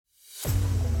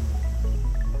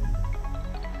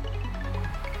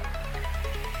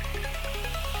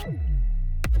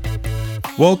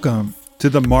Welcome to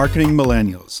the Marketing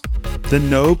Millennials, the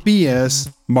No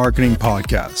BS Marketing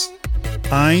Podcast.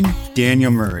 I'm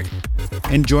Daniel Murray,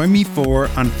 and join me for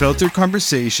unfiltered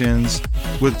conversations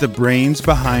with the brains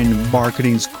behind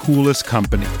marketing's coolest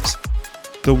companies.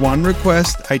 The one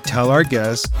request I tell our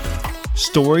guests,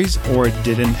 stories or it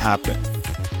didn't happen.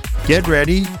 Get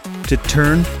ready to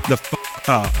turn the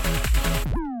up.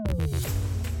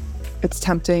 It's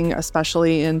tempting,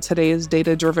 especially in today's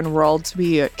data-driven world, to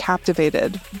be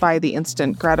captivated by the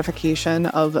instant gratification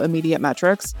of immediate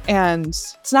metrics. And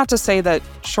it's not to say that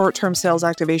short-term sales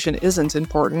activation isn't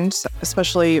important,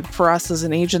 especially for us as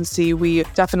an agency. We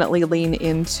definitely lean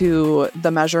into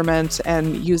the measurement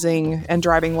and using and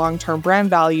driving long-term brand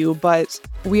value, but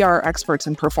we are experts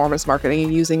in performance marketing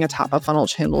and using a top-of-funnel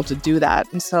channel to do that.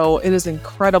 And so it is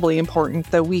incredibly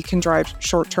important that we can drive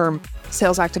short-term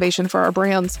sales activation for our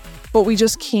brands, but we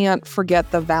just can't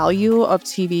forget the value of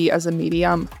TV as a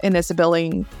medium and its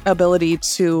ability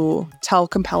to tell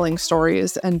compelling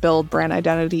stories and build brand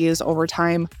identities over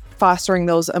time, fostering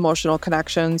those emotional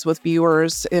connections with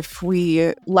viewers. If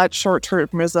we let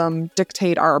short-termism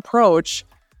dictate our approach,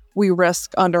 we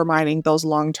risk undermining those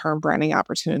long-term branding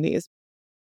opportunities.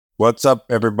 What's up,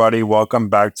 everybody? Welcome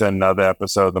back to another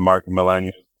episode of the Marketing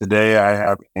Millennials. Today, I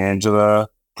have Angela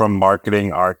from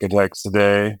Marketing Architects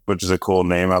today, which is a cool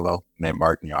name. I love the name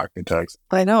Marketing Architects.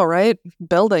 I know, right?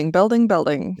 Building.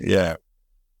 Yeah.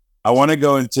 I want to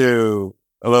go into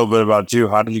a little bit about you.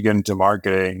 How did you get into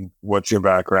marketing? What's your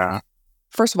background?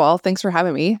 First of all, thanks for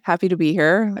having me. Happy to be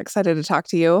here. Excited to talk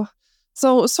to you.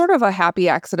 So sort of a happy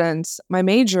accident. My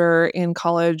major in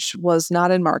college was not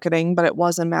in marketing, but it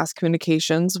was in mass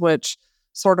communications, which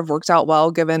sort of worked out well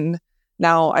given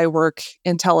now I work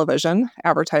in television,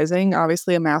 advertising,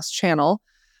 obviously a mass channel.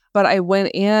 But I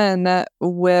went in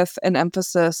with an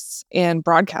emphasis in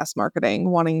broadcast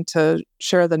marketing, wanting to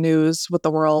share the news with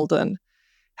the world, and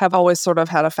have always sort of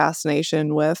had a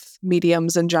fascination with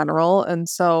mediums in general. And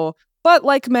so, but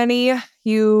like many,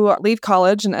 you leave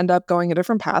college and end up going a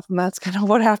different path. And that's kind of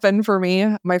what happened for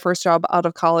me. My first job out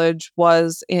of college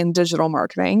was in digital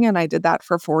marketing. And I did that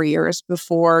for 4 years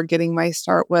before getting my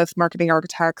start with Marketing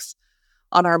Architects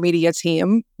on our media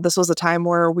team. This was a time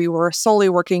where we were solely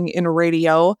working in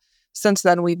radio. Since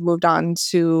then, we've moved on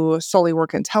to solely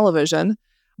work in television.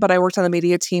 But I worked on the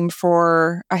media team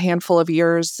for a handful of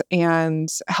years and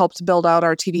helped build out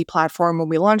our TV platform when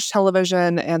we launched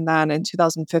television. And then in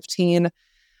 2015,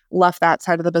 left that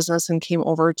side of the business and came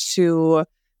over to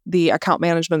the account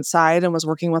management side and was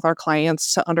working with our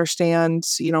clients to understand,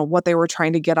 what they were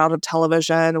trying to get out of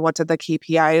television, what did the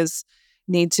KPIs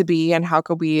need to be, and how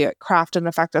could we craft an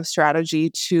effective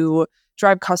strategy to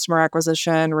drive customer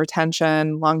acquisition,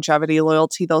 retention, longevity,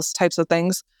 loyalty, those types of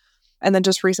things. And then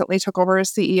just recently took over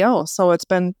as CEO. So it's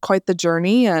been quite the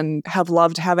journey and have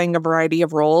loved having a variety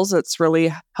of roles. It's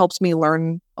really helped me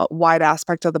learn a wide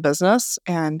aspect of the business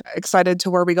and excited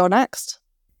to where we go next.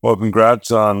 Well,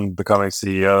 congrats on becoming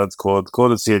CEO. It's cool. It's cool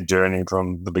to see a journey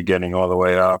from the beginning all the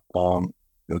way up.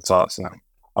 It's awesome.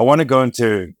 I want to go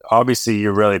into, obviously,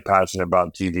 you're really passionate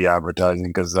about TV advertising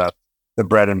because that's the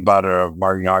bread and butter of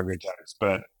Marketing Architects.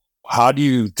 But how do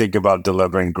you think about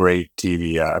delivering great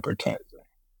TV advertising?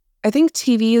 I think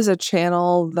TV is a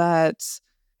channel that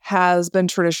has been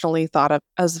traditionally thought of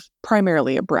as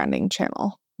primarily a branding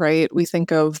channel, right? We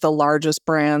think of the largest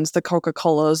brands, the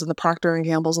Coca-Colas and the Procter &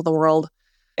 Gamble's of the world.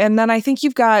 And then I think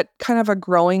you've got kind of a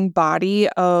growing body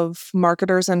of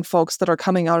marketers and folks that are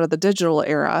coming out of the digital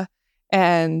era.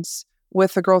 And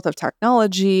with the growth of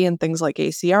technology and things like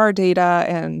ACR data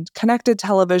and connected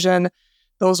television,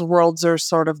 those worlds are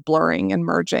sort of blurring and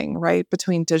merging, right,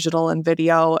 between digital and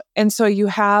video. And so you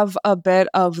have a bit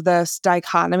of this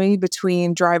dichotomy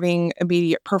between driving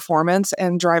immediate performance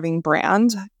and driving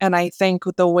brand. And I think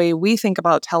the way we think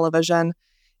about television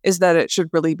is that it should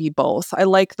really be both. I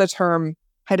like the term,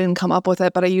 I didn't come up with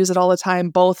it, but I use it all the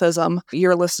time, bothism.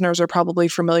 Your listeners are probably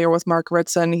familiar with Mark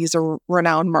Ritson. He's a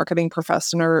renowned marketing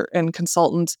professor and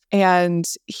consultant. And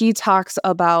he talks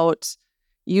about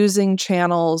using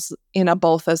channels in a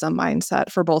bothism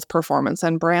mindset for both performance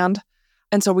and brand.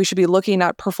 And so we should be looking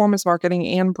at performance marketing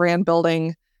and brand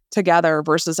building together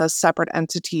versus as separate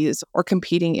entities or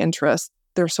competing interests.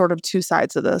 They're sort of two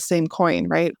sides of the same coin,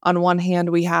 right? On one hand,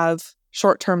 we have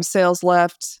short-term sales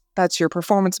lift. That's your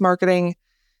performance marketing.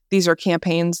 These are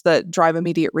campaigns that drive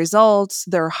immediate results.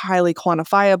 They're highly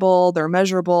quantifiable. They're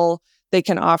measurable. They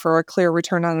can offer a clear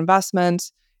return on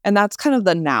investment. And that's kind of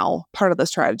the now part of the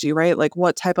strategy, right? Like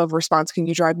what type of response can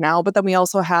you drive now? But then we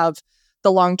also have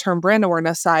the long-term brand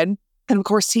awareness side. And of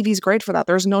course, TV is great for that.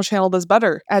 There's no channel that's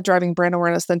better at driving brand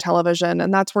awareness than television.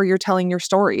 And that's where you're telling your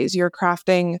stories. You're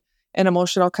crafting an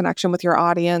emotional connection with your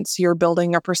audience. You're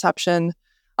building a perception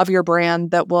of your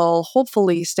brand that will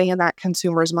hopefully stay in that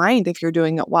consumer's mind if you're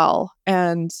doing it well.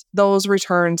 And those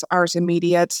returns aren't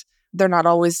immediate. They're not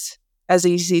always as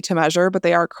easy to measure, but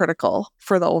they are critical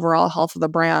for the overall health of the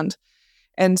brand.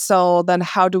 And so then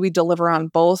how do we deliver on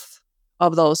both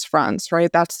of those fronts,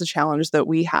 right? That's the challenge that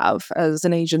we have as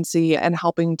an agency and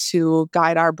helping to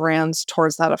guide our brands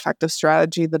towards that effective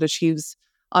strategy that achieves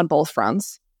on both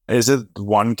fronts. Is it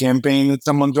one campaign that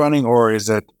someone's running, or is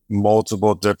it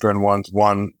multiple different ones?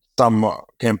 Some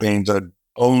campaigns are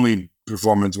only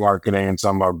performance marketing and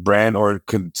some are brand, or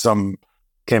could some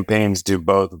campaigns do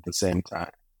both at the same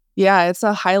time? Yeah, it's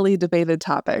a highly debated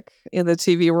topic in the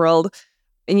TV world,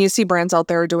 and you see brands out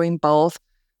there doing both.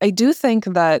 I do think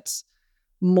that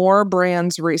more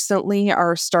brands recently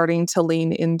are starting to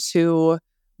lean into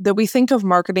that we think of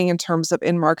marketing in terms of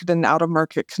in-market and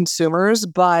out-of-market consumers,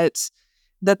 but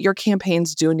that your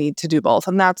campaigns do need to do both.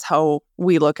 And that's how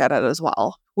we look at it as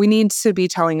well. We need to be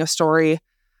telling a story.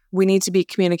 We need to be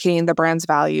communicating the brand's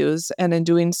values. And in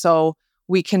doing so,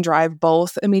 we can drive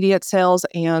both immediate sales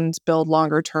and build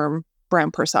longer-term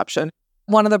brand perception.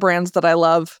 One of the brands that I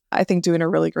love, I think doing a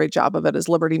really great job of it, is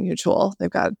Liberty Mutual. They've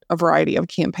got a variety of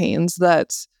campaigns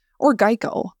or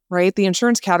Geico, right? The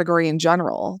insurance category in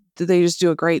general, they just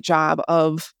do a great job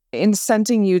of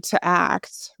incenting you to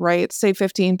act, right? Save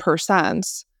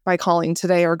 15% by calling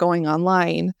today or going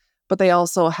online. But they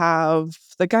also have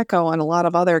the Gecko and a lot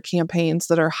of other campaigns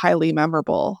that are highly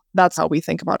memorable. That's how we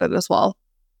think about it as well.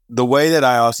 The way that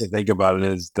I also think about it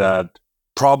is that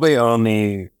probably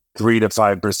only 3 to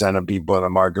 5% of people in the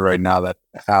market right now that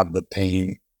have the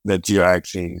pain that you're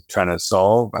actually trying to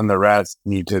solve, and the rest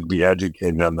need to be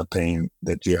educated on the pain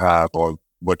that you have or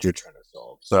what you're trying to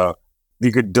solve. So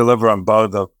you could deliver on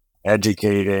both of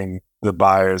educating the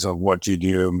buyers of what you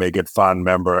do, make it fun,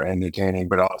 member, entertaining,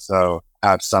 but also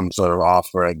have some sort of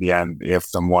offer at the end. If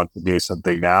someone wants to do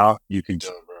something now, you can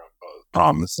deliver on both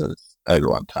promises at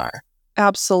one time.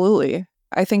 Absolutely.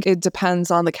 I think it depends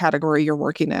on the category you're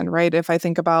working in, right? If I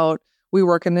think about, we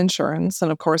work in insurance,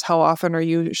 and of course, how often are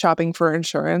you shopping for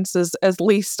insurance? Is as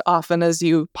least often as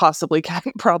you possibly can,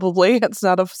 probably. It's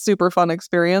not a super fun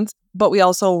experience. But we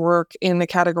also work in a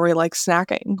category like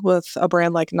snacking with a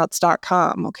brand like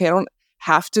nuts.com. Okay, I don't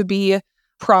have to be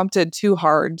prompted too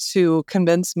hard to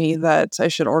convince me that I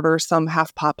should order some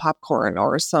half pop popcorn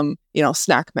or some,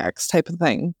 snack mix type of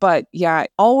thing. But yeah,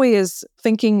 always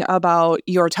thinking about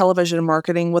your television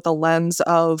marketing with a lens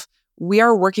of, we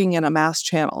are working in a mass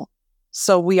channel.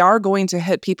 So we are going to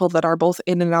hit people that are both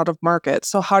in and out of market.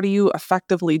 So how do you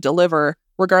effectively deliver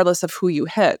regardless of who you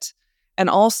hit? And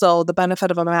also the benefit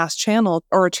of a mass channel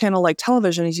or a channel like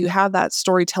television is you have that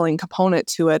storytelling component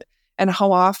to it. And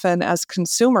how often as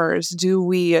consumers do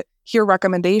we hear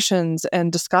recommendations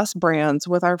and discuss brands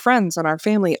with our friends and our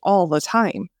family all the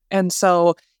time? And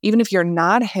so even if you're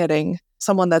not hitting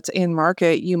someone that's in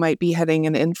market, you might be hitting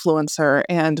an influencer,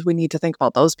 and we need to think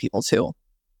about those people too.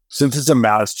 Since it's a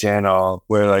mass channel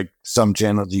where like some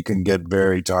channels you can get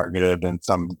very targeted and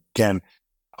some can,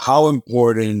 how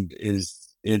important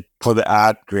is it for the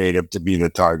ad creative to be the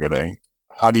targeting?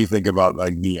 How do you think about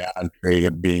like the ad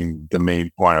creative being the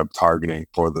main point of targeting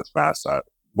for this mass ad?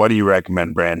 What do you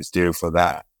recommend brands do for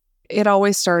that? It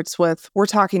always starts with, we're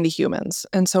talking to humans.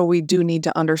 And so we do need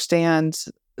to understand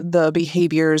the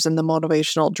behaviors and the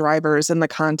motivational drivers in the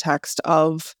context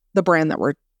of the brand that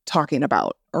we're talking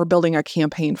about or building a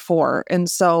campaign for. And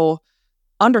so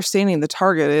understanding the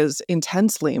target is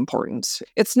intensely important.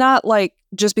 It's not like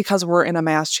just because we're in a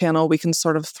mass channel, we can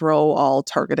sort of throw all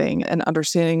targeting and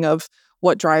understanding of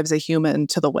what drives a human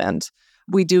to the wind.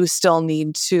 We do still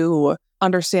need to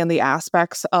understand the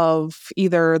aspects of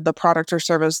either the product or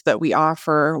service that we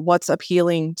offer, what's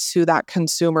appealing to that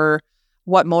consumer,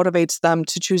 what motivates them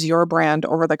to choose your brand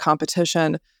over the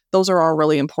competition. Those are all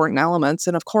really important elements.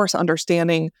 And of course,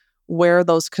 understanding where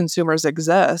those consumers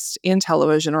exist in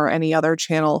television or any other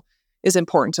channel is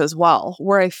important as well.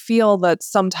 Where I feel that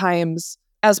sometimes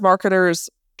as marketers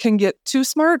can get too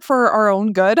smart for our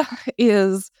own good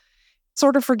is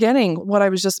sort of forgetting what I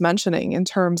was just mentioning in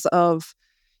terms of,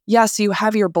 yes, you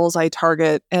have your bullseye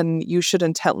target and you should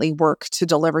intently work to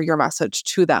deliver your message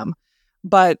to them.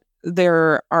 But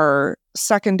there are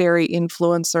secondary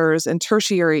influencers and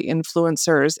tertiary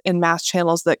influencers in mass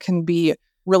channels that can be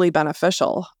really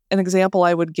beneficial. An example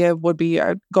I would give would be,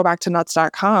 go back to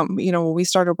nuts.com. When we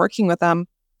started working with them,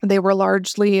 they were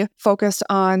largely focused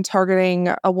on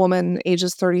targeting a woman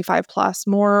ages 35 plus,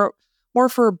 more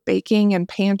for baking and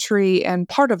pantry. And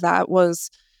part of that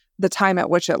was the time at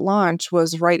which it launched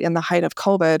was right in the height of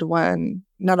COVID when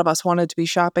none of us wanted to be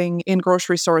shopping in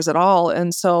grocery stores at all.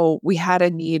 And so we had a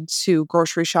need to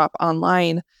grocery shop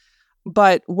online.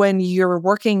 But when you're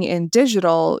working in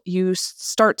digital, you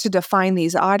start to define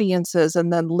these audiences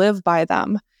and then live by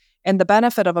them. And the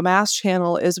benefit of a mass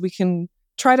channel is we can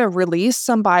try to release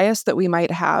some bias that we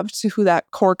might have to who that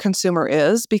core consumer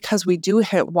is because we do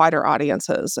hit wider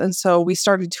audiences. And so we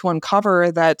started to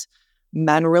uncover that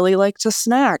men really like to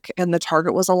snack, and the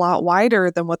target was a lot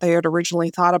wider than what they had originally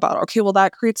thought about. Okay, well,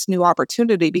 that creates new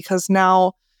opportunity because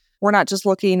now we're not just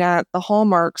looking at the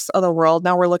hallmarks of the world.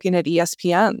 Now we're looking at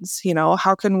ESPNs.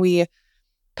 How can we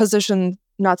position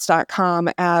nuts.com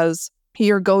as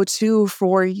your go-to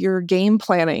for your game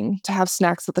planning to have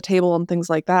snacks at the table and things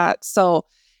like that? So,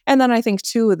 and then I think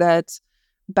too that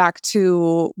back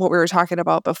to what we were talking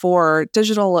about before,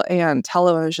 digital and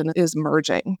television is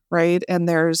merging, right? And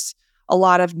there's a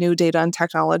lot of new data and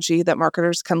technology that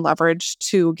marketers can leverage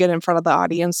to get in front of the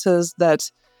audiences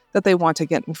that they want to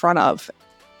get in front of.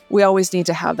 We always need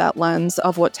to have that lens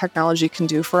of what technology can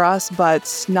do for us,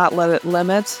 but not let it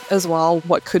limit as well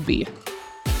what could be.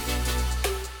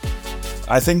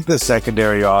 I think the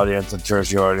secondary audience and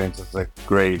tertiary audience is a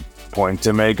great point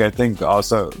to make. I think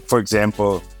also, for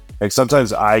example, like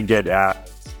sometimes I get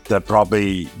ads that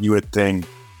probably you would think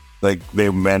like they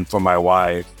meant for my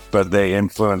wife, but they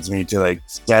influence me to like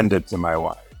send it to my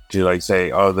wife, to like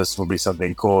say, oh, this will be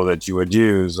something cool that you would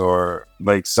use, or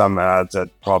like some ads that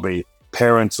probably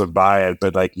parents would buy it,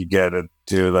 but like you get it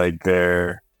to like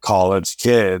their college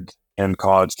kid, and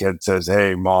college kid says,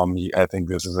 hey, mom, I think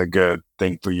this is a good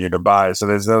thing for you to buy. So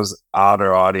there's those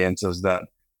outer audiences that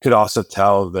could also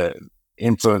tell the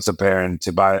influence a parent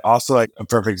to buy. Also, like a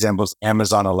perfect example is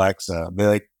Amazon Alexa. They're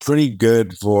like pretty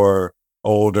good for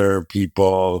older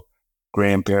people,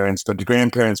 grandparents, but the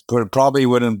grandparents probably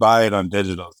wouldn't buy it on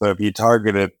digital. So if you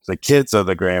targeted the kids of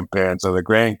the grandparents or the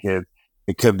grandkids,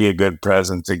 it could be a good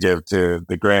present to give to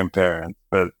the grandparents.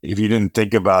 But if you didn't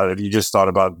think about it, if you just thought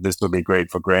about this would be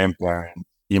great for grandparents,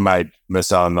 you might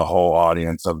miss out on the whole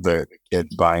audience of the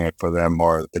kids buying it for them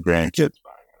or the grandkids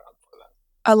buying it for them.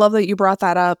 I love that you brought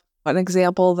that up. An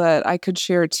example that I could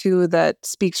share too that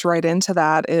speaks right into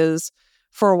that is,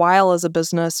 for a while as a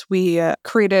business, we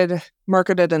created,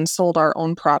 marketed, and sold our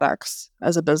own products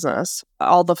as a business,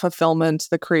 all the fulfillment,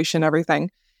 the creation,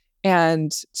 everything.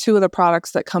 And two of the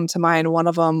products that come to mind, one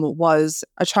of them was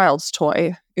a child's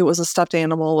toy. It was a stuffed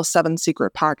animal with 7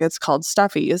 secret pockets called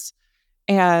Stuffies.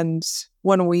 And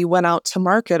when we went out to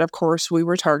market, of course, we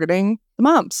were targeting the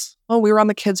moms. Well, we were on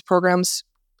the kids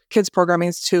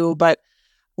programmings too, but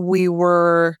we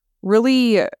were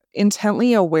really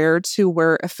intently aware to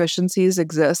where efficiencies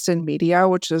exist in media,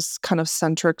 which is kind of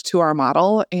centric to our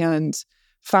model, and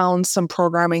found some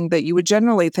programming that you would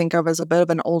generally think of as a bit of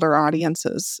an older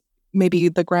audiences, maybe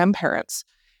the grandparents.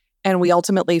 And we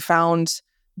ultimately found,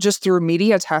 just through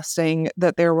media testing,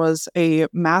 that there was a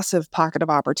massive pocket of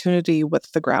opportunity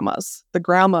with the grandmas. The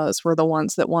grandmas were the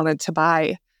ones that wanted to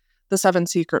buy the 7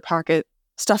 secret pocket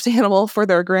stuffed animal for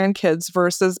their grandkids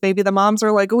versus maybe the moms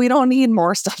are like, we don't need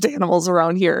more stuffed animals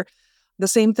around here. The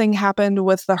same thing happened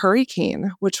with the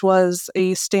Hurricane, which was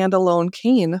a standalone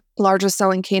cane, largest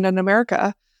selling cane in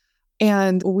America.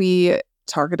 And we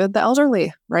targeted the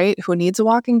elderly, right, who needs a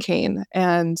walking cane,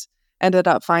 and ended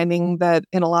up finding that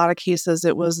in a lot of cases,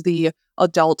 it was the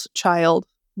adult child,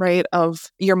 right, of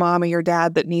your mom or your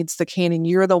dad that needs the cane. And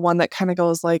you're the one that kind of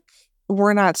goes like,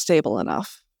 we're not stable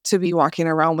enough to be walking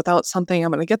around without something. I'm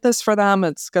going to get this for them.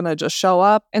 It's going to just show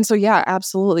up. And so, yeah,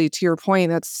 absolutely. To your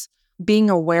point, it's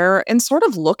being aware and sort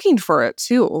of looking for it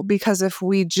too, because if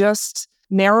we just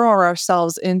narrow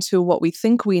ourselves into what we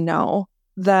think we know,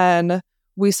 then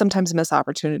we sometimes miss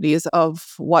opportunities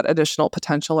of what additional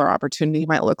potential or opportunity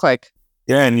might look like.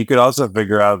 Yeah, and you could also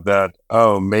figure out that,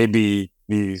 oh, maybe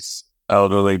these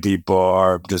elderly people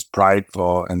are just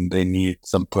prideful and they need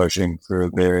some pushing through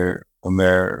their,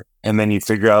 and then you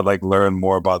figure out, like, learn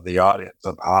more about the audience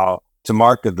of how to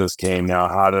market this game now,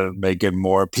 how to make it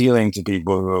more appealing to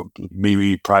people who may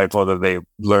be prideful that they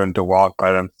learn to walk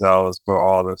by themselves for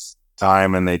all this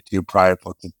time and they're too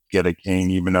prideful to get a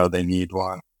cane even though they need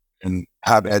one, and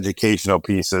have educational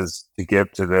pieces to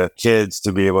give to the kids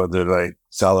to be able to like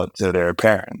sell it to their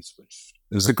parents, which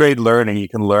is a great learning. You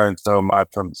can learn so much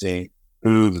from seeing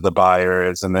who the buyer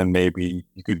is, and then maybe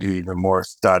you could do even more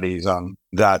studies on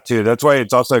that too. That's why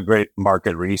it's also a great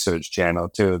market research channel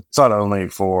too. It's not only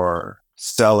for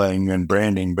selling and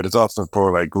branding, but it's also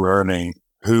for like learning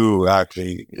who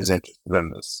actually is interested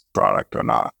in this product or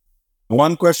not.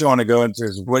 One question I want to go into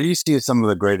is, what do you see as some of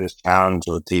the greatest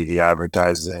challenges with TV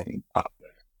advertising out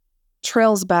there?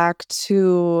 trails back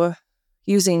to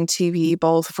using TV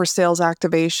both for sales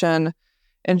activation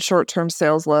and short-term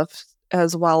sales lift,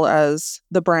 as well as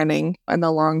the branding and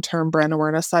the long-term brand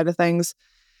awareness side of things.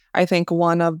 I think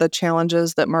one of the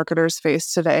challenges that marketers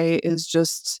face today is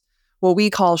just what we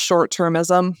call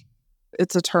short-termism.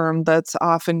 It's a term that's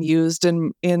often used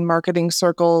in marketing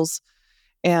circles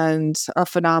and a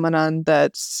phenomenon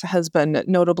that has been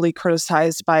notably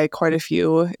criticized by quite a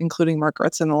few, including Mark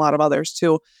Ritz and a lot of others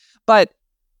too. But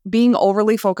being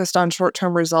overly focused on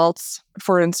short-term results,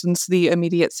 for instance, the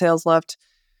immediate sales lift,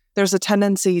 there's a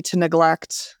tendency to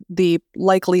neglect the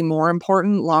likely more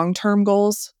important long-term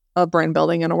goals of brand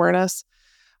building and awareness.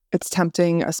 It's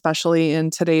tempting, especially in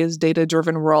today's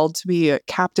data-driven world, to be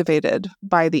captivated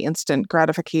by the instant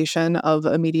gratification of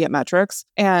immediate metrics.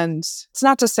 And it's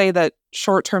not to say that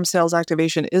short-term sales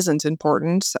activation isn't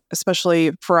important,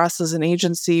 especially for us as an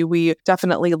agency. We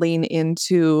definitely lean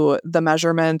into the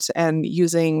measurement and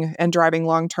using and driving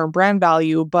long-term brand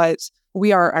value, but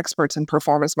we are experts in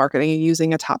performance marketing and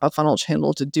using a top-of-funnel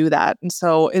channel to do that. And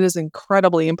so it is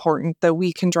incredibly important that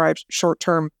we can drive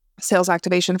short-term sales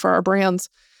activation for our brands.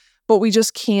 But we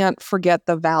just can't forget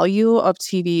the value of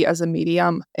TV as a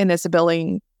medium and its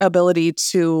ability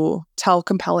to tell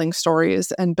compelling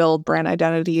stories and build brand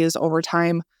identities over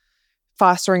time,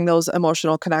 fostering those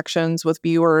emotional connections with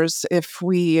viewers. If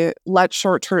we let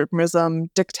short-termism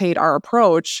dictate our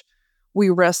approach, we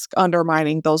risk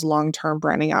undermining those long-term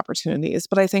branding opportunities.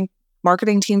 But I think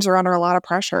marketing teams are under a lot of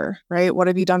pressure, right? What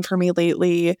have you done for me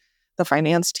lately? The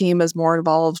finance team is more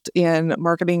involved in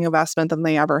marketing investment than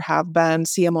they ever have been.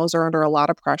 CMOs are under a lot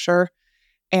of pressure.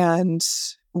 And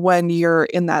when you're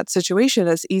in that situation,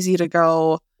 it's easy to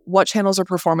go, what channels are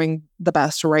performing the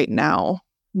best right now,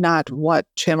 not what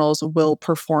channels will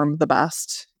perform the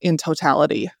best in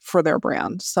totality for their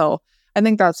brand. So I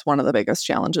think that's one of the biggest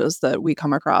challenges that we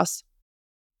come across.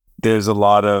 There's a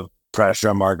lot of pressure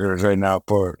on marketers right now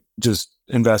for just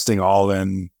investing all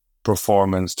in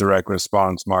performance, direct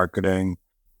response marketing.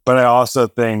 But I also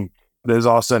think there's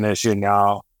also an issue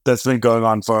now that's been going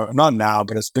on for, not now,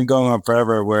 but it's been going on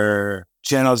forever, where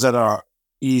channels that are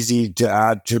easy to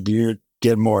attribute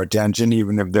get more attention,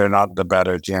 even if they're not the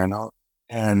better channel.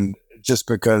 And just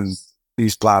because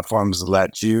these platforms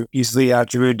let you easily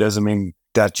attribute doesn't mean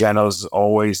that channel is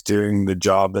always doing the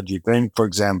job that you think. For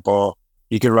example,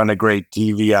 you can run a great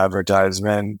TV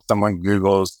advertisement. Someone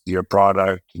Googles your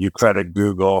product. You credit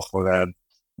Google for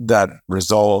that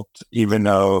result, even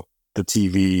though the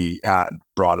TV ad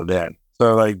brought it in.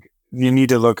 So like, you need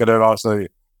to look at it also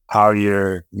how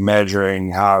you're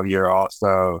measuring, how you're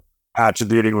also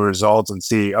attributing results and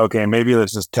see, okay, maybe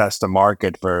let's just test the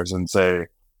market first and say,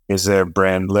 is there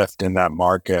brand lift in that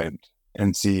market?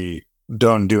 And see,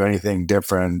 don't do anything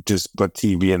different. Just put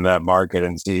TV in that market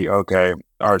and see, okay,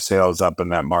 are sales up in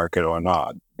that market or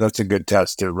not? That's a good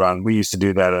test to run. We used to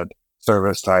do that at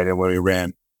Service Titan when we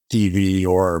ran TV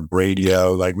or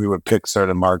radio. Like we would pick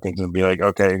certain markets and be like,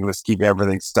 okay, let's keep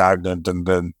everything stagnant and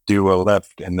then do a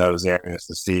lift in those areas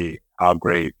to see how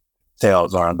great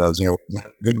sales are in those areas.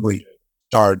 Good we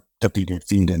start dipping your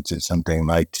feet into something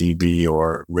like TV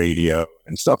or radio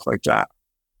and stuff like that.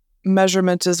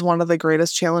 Measurement is one of the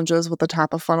greatest challenges with the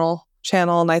top of funnel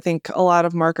channel. And I think a lot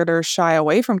of marketers shy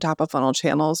away from top of funnel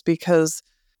channels because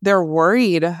they're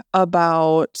worried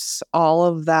about all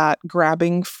of that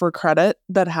grabbing for credit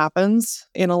that happens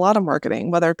in a lot of marketing,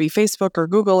 whether it be Facebook or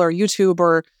Google or YouTube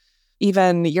or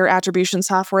even your attribution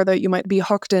software that you might be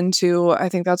hooked into. I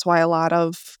think that's why a lot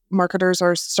of marketers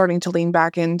are starting to lean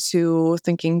back into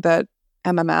thinking that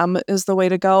MMM is the way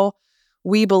to go.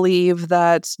 We believe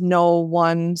that no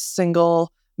one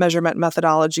single measurement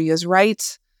methodology is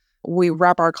right. We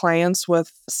wrap our clients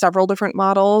with several different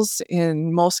models.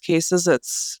 In most cases,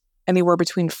 it's anywhere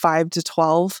between 5 to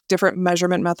 12 different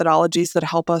measurement methodologies that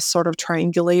help us sort of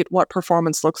triangulate what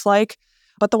performance looks like.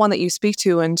 But the one that you speak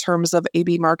to in terms of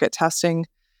A/B market testing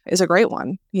is a great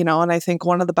one, and I think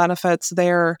one of the benefits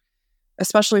there,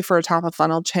 especially for a top of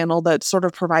funnel channel that sort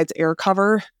of provides air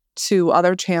cover to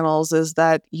other channels, is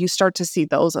that you start to see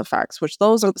those effects, which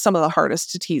those are some of the hardest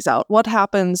to tease out. What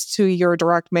happens to your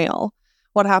direct mail?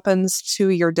 What happens to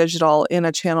your digital in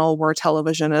a channel where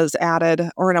television is added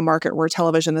or in a market where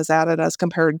television is added as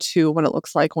compared to what it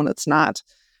looks like when it's not?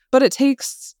 But it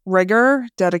takes rigor,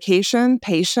 dedication,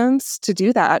 patience to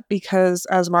do that because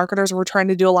as marketers, we're trying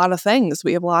to do a lot of things.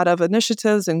 We have a lot of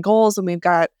initiatives and goals, and we've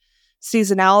got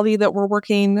seasonality that we're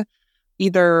working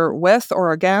either with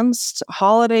or against,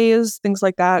 holidays, things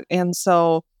like that. And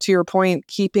so to your point,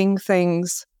 keeping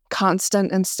things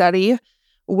constant and steady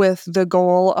with the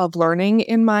goal of learning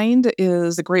in mind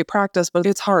is a great practice, but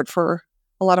it's hard for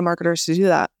a lot of marketers to do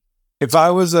that. If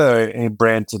I was a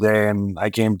brand today and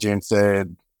I came to you and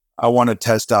said, I want to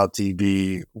test out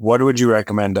TV, what would you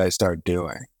recommend I start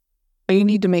doing? You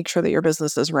need to make sure that your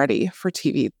business is ready for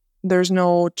TV. There's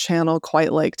no channel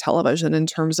quite like television in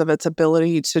terms of its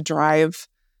ability to drive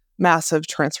massive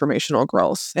transformational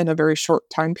growth in a very short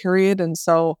time period. And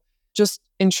so just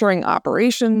ensuring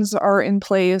operations are in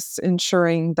place,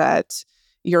 ensuring that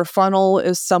your funnel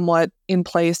is somewhat in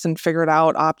place and figured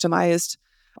out, optimized.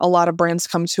 A lot of brands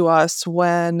come to us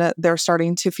when they're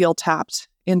starting to feel tapped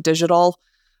in digital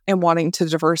and wanting to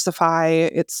diversify.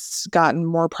 It's gotten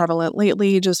more prevalent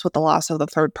lately just with the loss of the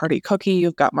third-party cookie.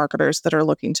 You've got marketers that are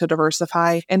looking to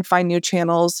diversify and find new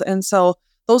channels. And so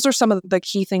those are some of the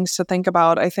key things to think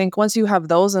about. I think once you have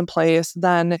those in place,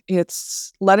 then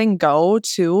it's letting go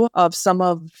too of some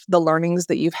of the learnings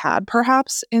that you've had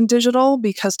perhaps in digital,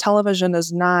 because television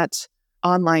is not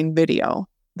online video.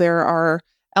 There are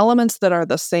elements that are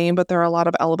the same, but there are a lot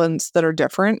of elements that are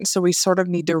different. So we sort of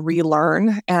need to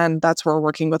relearn. And that's where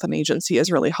working with an agency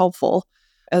is really helpful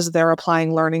as they're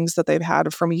applying learnings that they've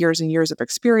had from years and years of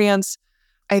experience.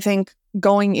 I think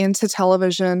going into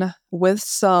television with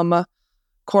some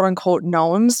quote unquote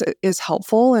knowns is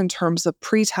helpful in terms of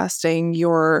pre-testing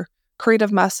your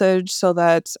creative message so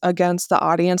that against the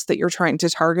audience that you're trying to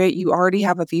target, you already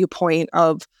have a viewpoint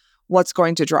of what's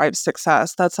going to drive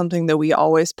success. That's something that we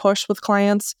always push with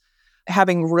clients.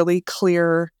 Having really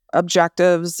clear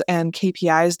objectives and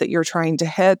KPIs that you're trying to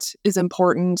hit is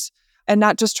important. And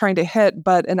not just trying to hit,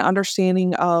 but an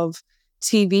understanding of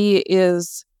TV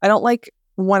is, I don't like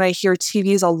when I hear TV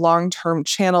is a long-term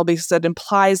channel because it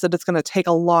implies that it's going to take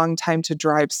a long time to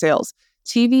drive sales.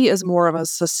 TV is more of a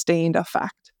sustained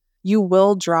effect. You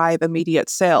will drive immediate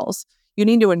sales. You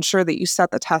need to ensure that you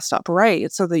set the test up right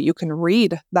so that you can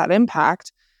read that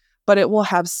impact, but it will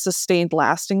have sustained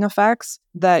lasting effects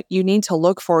that you need to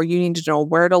look for. You need to know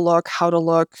where to look, how to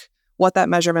look, what that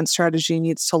measurement strategy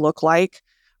needs to look like.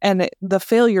 And the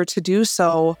failure to do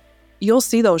so, you'll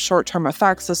see those short-term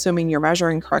effects, assuming you're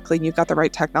measuring correctly and you've got the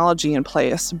right technology in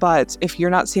place. But if you're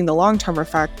not seeing the long-term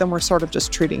effect, then we're sort of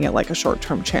just treating it like a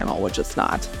short-term channel, which it's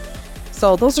not.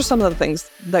 So those are some of the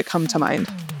things that come to mind.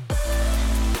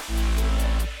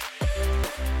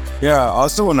 Yeah,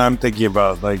 also when I'm thinking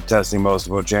about like testing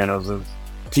multiple channels, is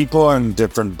people are in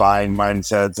different buying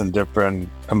mindsets and different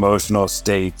emotional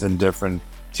states and different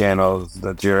channels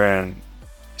that you're in.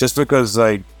 Just because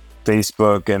like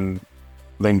Facebook and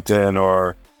LinkedIn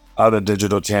or other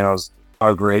digital channels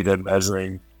are great at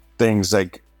measuring things,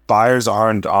 like buyers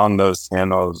aren't on those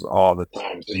channels all the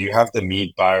time. So you have to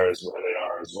meet buyers where they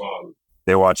are as well.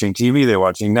 They're watching TV, they're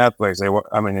watching Netflix, they're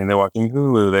watching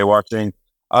Hulu, they're watching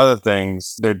other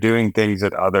things. They're doing things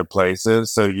at other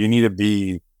places. So you need to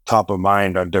be top of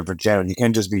mind on different channels. You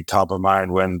can't just be top of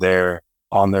mind when they're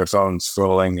on their phone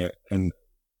scrolling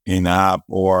in app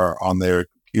or on their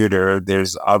computer.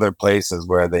 There's other places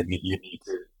where you need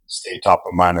to stay top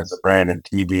of mind as a brand. And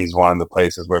TV is one of the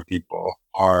places where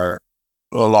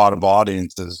a lot of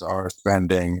audiences are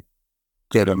spending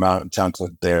good chunks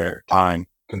of their time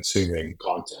consuming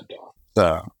content on.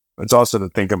 So it's also to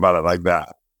think about it like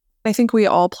that. I think we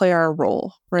all play our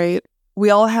role, right? We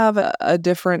all have a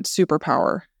different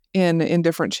superpower in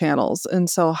different channels. And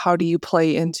so how do you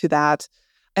play into that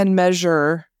and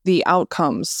measure the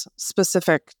outcomes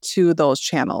specific to those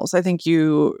channels? I think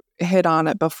you hit on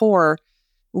it before.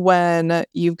 When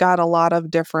you've got a lot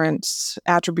of different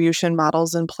attribution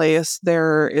models in place,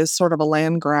 there is sort of a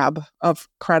land grab of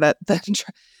credit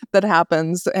that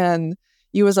happens. And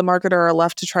you as a marketer are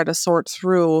left to try to sort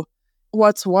through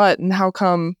what's what and how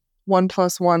come 1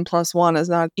 + 1 + 1 is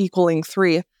not equaling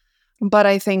 3. But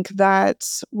I think that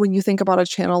when you think about a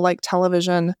channel like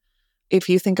television, if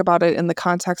you think about it in the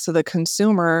context of the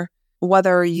consumer,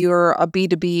 whether you're a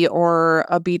B2B or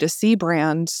a B2C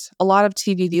brand, a lot of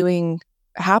TV viewing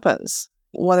happens,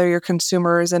 whether your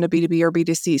consumer is in a B2B or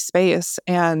B2C space.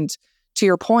 And to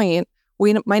your point,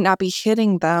 we might not be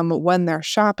hitting them when they're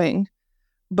shopping,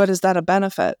 but is that a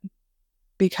benefit?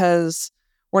 Because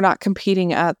we're not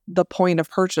competing at the point of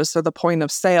purchase or the point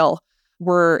of sale.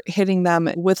 We're hitting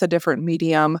them with a different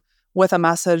medium, with a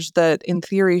message that in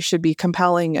theory should be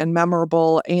compelling and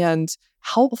memorable and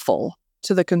helpful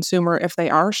to the consumer if they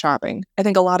are shopping. I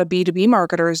think a lot of B2B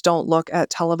marketers don't look at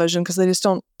television because they just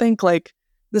don't think like,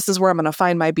 this is where I'm going to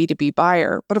find my B2B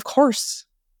buyer. But of course,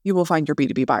 you will find your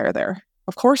B2B buyer there.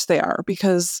 Of course they are,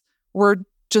 because we're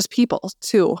just people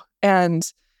too. And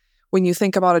when you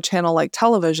think about a channel like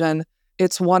television,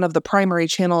 it's one of the primary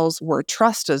channels where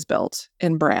trust is built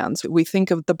in brands. We think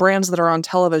of the brands that are on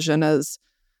television as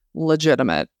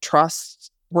legitimate,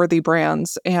 trustworthy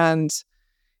brands. And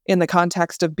in the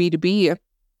context of B2B,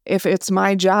 If it's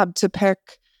my job to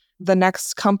pick the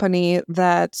next company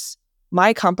that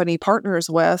my company partners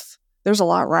with, there's a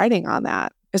lot riding on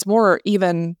that. It's more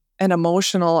even an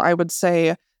emotional, I would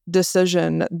say,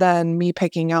 decision than me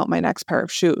picking out my next pair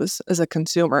of shoes as a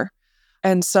consumer.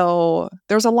 And so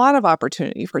there's a lot of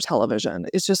opportunity for television.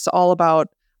 It's just all about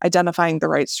identifying the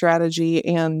right strategy.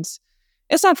 And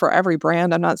it's not for every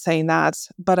brand, I'm not saying that,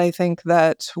 but I think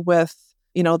that with,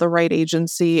 the right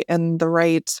agency and the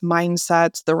right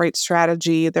mindset, the right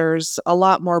strategy, there's a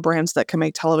lot more brands that can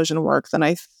make television work than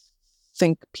I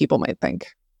think people might think.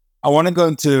 I want to go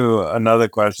into another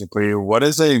question for you. What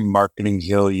is a marketing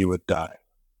hill you would die?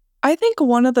 I think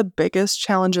one of the biggest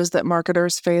challenges that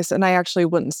marketers face, and I actually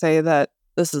wouldn't say that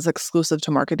this is exclusive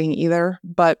to marketing either,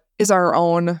 but is our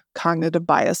own cognitive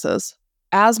biases.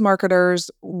 As marketers,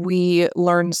 we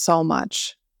learn so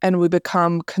much and we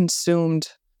become consumed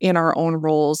in our own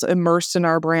roles, immersed in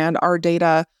our brand, our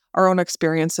data, our own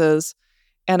experiences.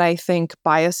 And I think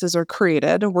biases are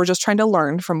created. We're just trying to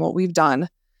learn from what we've done.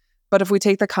 But if we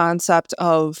take the concept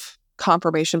of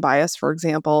confirmation bias, for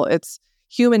example, it's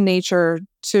human nature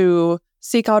to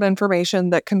seek out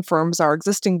information that confirms our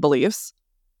existing beliefs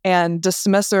and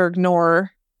dismiss or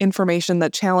ignore information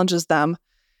that challenges them.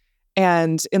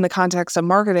 And in the context of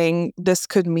marketing, this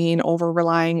could mean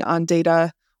over-relying on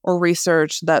data or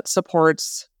research that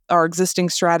supports our existing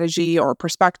strategy or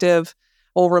perspective,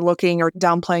 overlooking or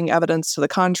downplaying evidence to the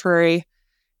contrary.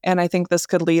 And I think this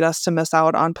could lead us to miss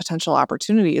out on potential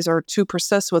opportunities or to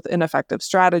persist with ineffective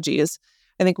strategies.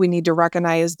 I think we need to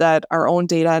recognize that our own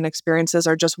data and experiences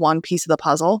are just one piece of the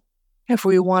puzzle. If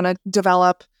we want to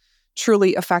develop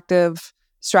truly effective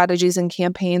strategies and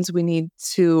campaigns, we need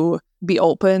to be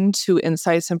open to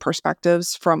insights and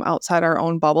perspectives from outside our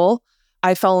own bubble.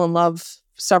 I fell in love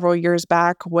several years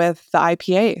back with the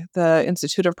IPA, the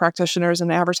Institute of Practitioners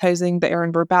in Advertising, the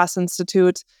Aaron Burr Bass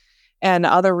Institute, and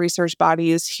other research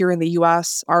bodies here in the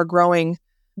US are growing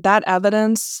that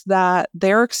evidence that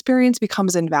their experience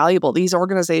becomes invaluable. These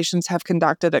organizations have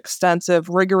conducted extensive,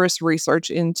 rigorous research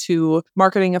into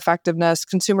marketing effectiveness,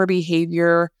 consumer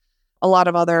behavior, a lot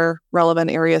of other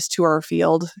relevant areas to our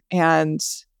field. And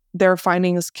their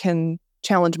findings can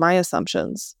challenge my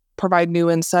assumptions, provide new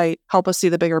insight, help us see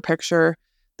the bigger picture.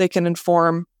 They can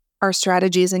inform our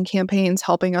strategies and campaigns,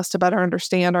 helping us to better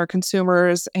understand our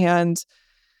consumers and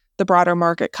the broader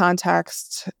market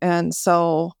context. And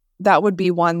so that would be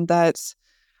one that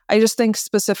I just think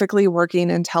specifically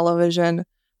working in television,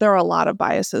 there are a lot of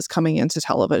biases coming into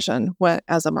television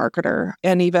as a marketer,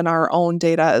 and even our own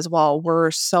data as well. We're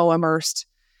so immersed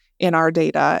in our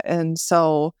data. And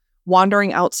so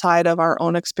wandering outside of our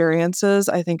own experiences,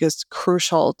 I think, is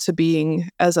crucial to being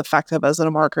as effective as a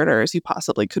marketer as you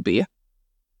possibly could be.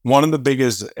 One of the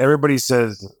biggest, everybody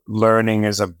says learning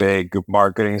is a big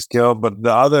marketing skill, but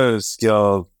the other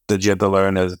skill that you have to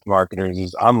learn as marketers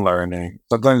is unlearning.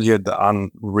 Sometimes you have to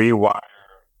rewire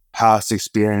past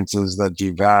experiences that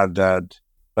you've had that,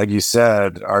 like you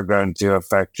said, are going to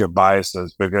affect your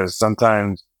biases, because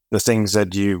sometimes the things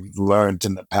that you've learned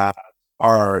in the past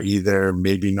are either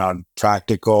maybe not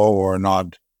practical or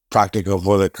not practical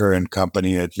for the current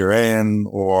company that you're in,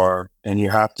 and you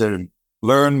have to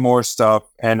learn more stuff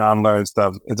and unlearn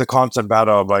stuff. It's a constant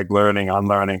battle of like learning,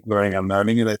 unlearning, learning,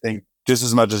 unlearning. And I think just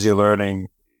as much as you're learning,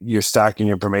 you're stacking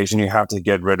information, you have to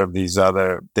get rid of these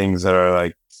other things that are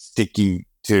like sticky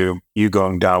to you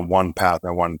going down one path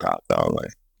and one path only.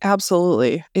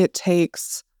 Absolutely. It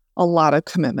takes a lot of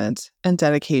commitment and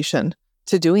dedication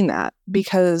to doing that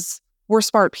because we're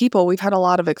smart people. We've had a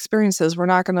lot of experiences. We're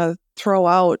not going to throw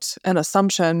out an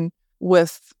assumption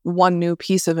with one new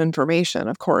piece of information,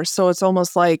 of course. So it's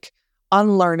almost like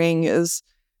unlearning is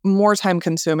more time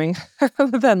consuming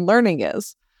than learning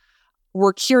is.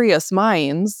 We're curious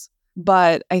minds,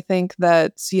 but I think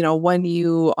that, when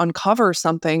you uncover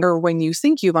something or when you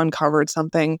think you've uncovered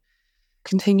something,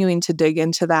 continuing to dig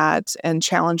into that and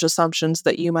challenge assumptions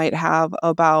that you might have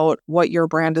about what your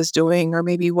brand is doing, or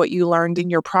maybe what you learned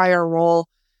in your prior role.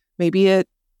 Maybe it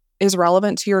is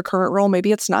relevant to your current role.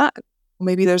 Maybe it's not.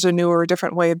 Maybe there's a new or a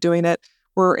different way of doing it.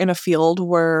 We're in a field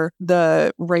where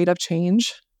the rate of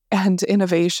change and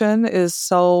innovation is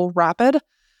so rapid.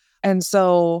 And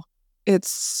so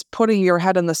it's putting your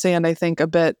head in the sand, I think, a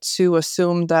bit to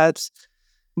assume that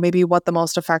maybe what the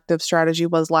most effective strategy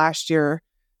was last year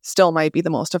still might be the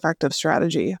most effective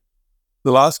strategy.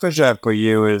 The last question I have for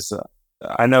you is,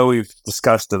 I know we've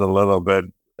discussed it a little bit,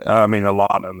 a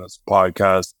lot on this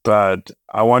podcast, but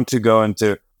I want to go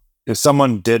into, if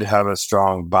someone did have a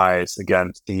strong bias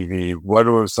against TV, what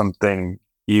was something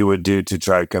you would do to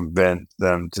try to convince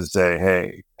them to say,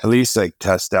 hey, at least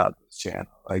test out this channel,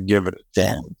 give it a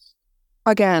chance?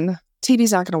 Again,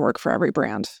 TV's not going to work for every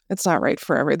brand. It's not right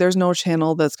for there's no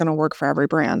channel that's going to work for every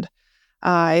brand.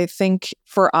 I think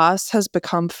for us has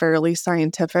become fairly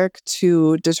scientific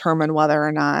to determine whether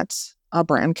or not a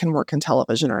brand can work in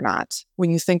television or not. When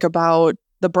you think about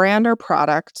the brand or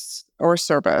product or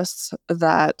service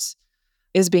that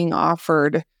is being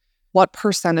offered, what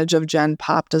percentage of Gen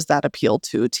Pop does that appeal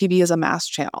to? TV is a mass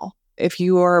channel. If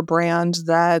you are a brand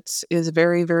that is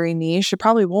very, very niche, it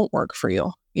probably won't work for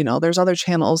you. There's other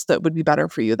channels that would be better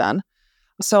for you then.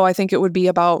 So I think it would be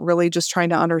about really just trying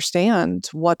to understand,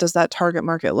 what does that target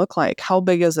market look like? How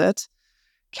big is it?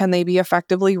 Can they be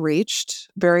effectively reached?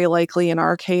 Very likely in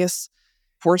our case,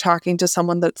 if we're talking to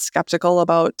someone that's skeptical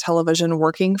about television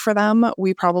working for them,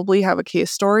 we probably have a case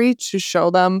story to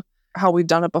show them how we've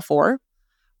done it before.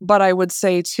 But I would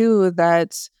say too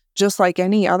that just like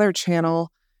any other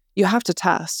channel, you have to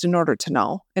test in order to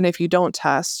know. And if you don't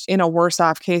test, in a worse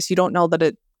off case, you don't know that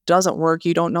it doesn't work.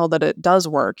 You don't know that it does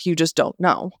work. You just don't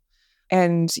know.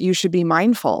 And you should be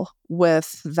mindful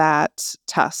with that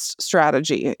test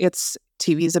strategy.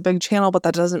 TV is a big channel, but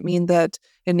that doesn't mean that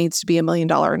it needs to be $1 million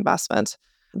investment.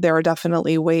 There are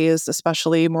definitely ways,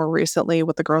 especially more recently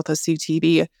with the growth of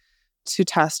CTV, to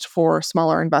test for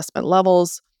smaller investment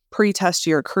levels, pre-test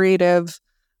your creative,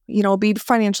 be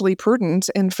financially prudent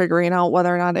in figuring out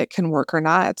whether or not it can work or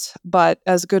not. But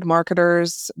as good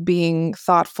marketers, being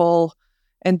thoughtful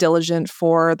and diligent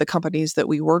for the companies that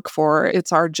we work for,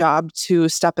 it's our job to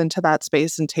step into that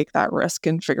space and take that risk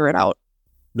and figure it out.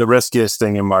 The riskiest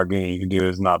thing in marketing you can do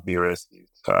is not be risky.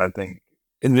 So I think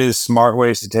there's smart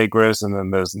ways to take risks, and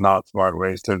then there's not smart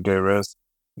ways to take risks.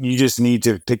 You just need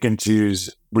to pick and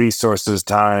choose resources,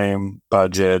 time,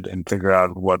 budget, and figure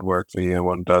out what works for you and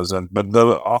what doesn't. But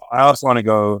I also want to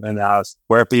go and ask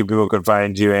where people could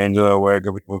find you, Angela. Where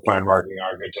could people find Marketing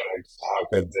Architects? How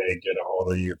could they get a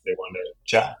hold of you if they want to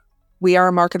chat? We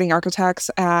are Marketing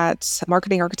Architects at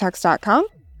marketingarchitects.com.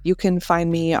 You can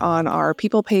find me on our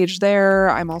people page there.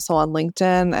 I'm also on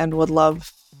LinkedIn and would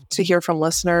love to hear from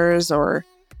listeners or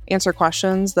answer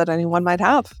questions that anyone might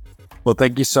have. Well,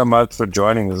 thank you so much for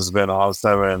joining. This has been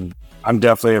awesome. And I'm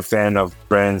definitely a fan of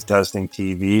brands testing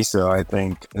TV. So I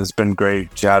think it's been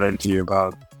great chatting to you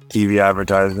about TV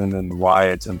advertising and why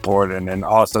it's important. And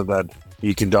also that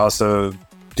you can also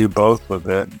do both with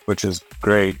it, which is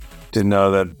great to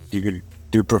know that you could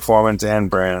do performance and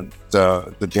brand.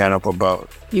 So the channel for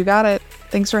both. You got it.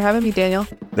 Thanks for having me, Daniel.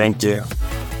 Thank you.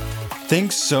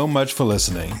 Thanks so much for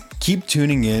listening. Keep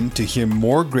tuning in to hear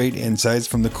more great insights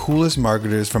from the coolest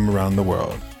marketers from around the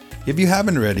world. If you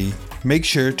haven't already, make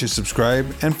sure to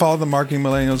subscribe and follow the Marketing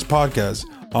Millennials podcast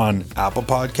on Apple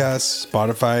Podcasts,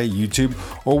 Spotify, YouTube,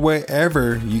 or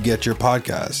wherever you get your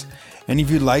podcasts. And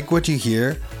if you like what you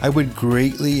hear, I would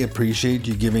greatly appreciate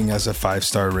you giving us a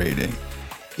 5-star rating.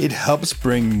 It helps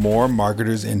bring more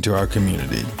marketers into our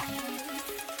community.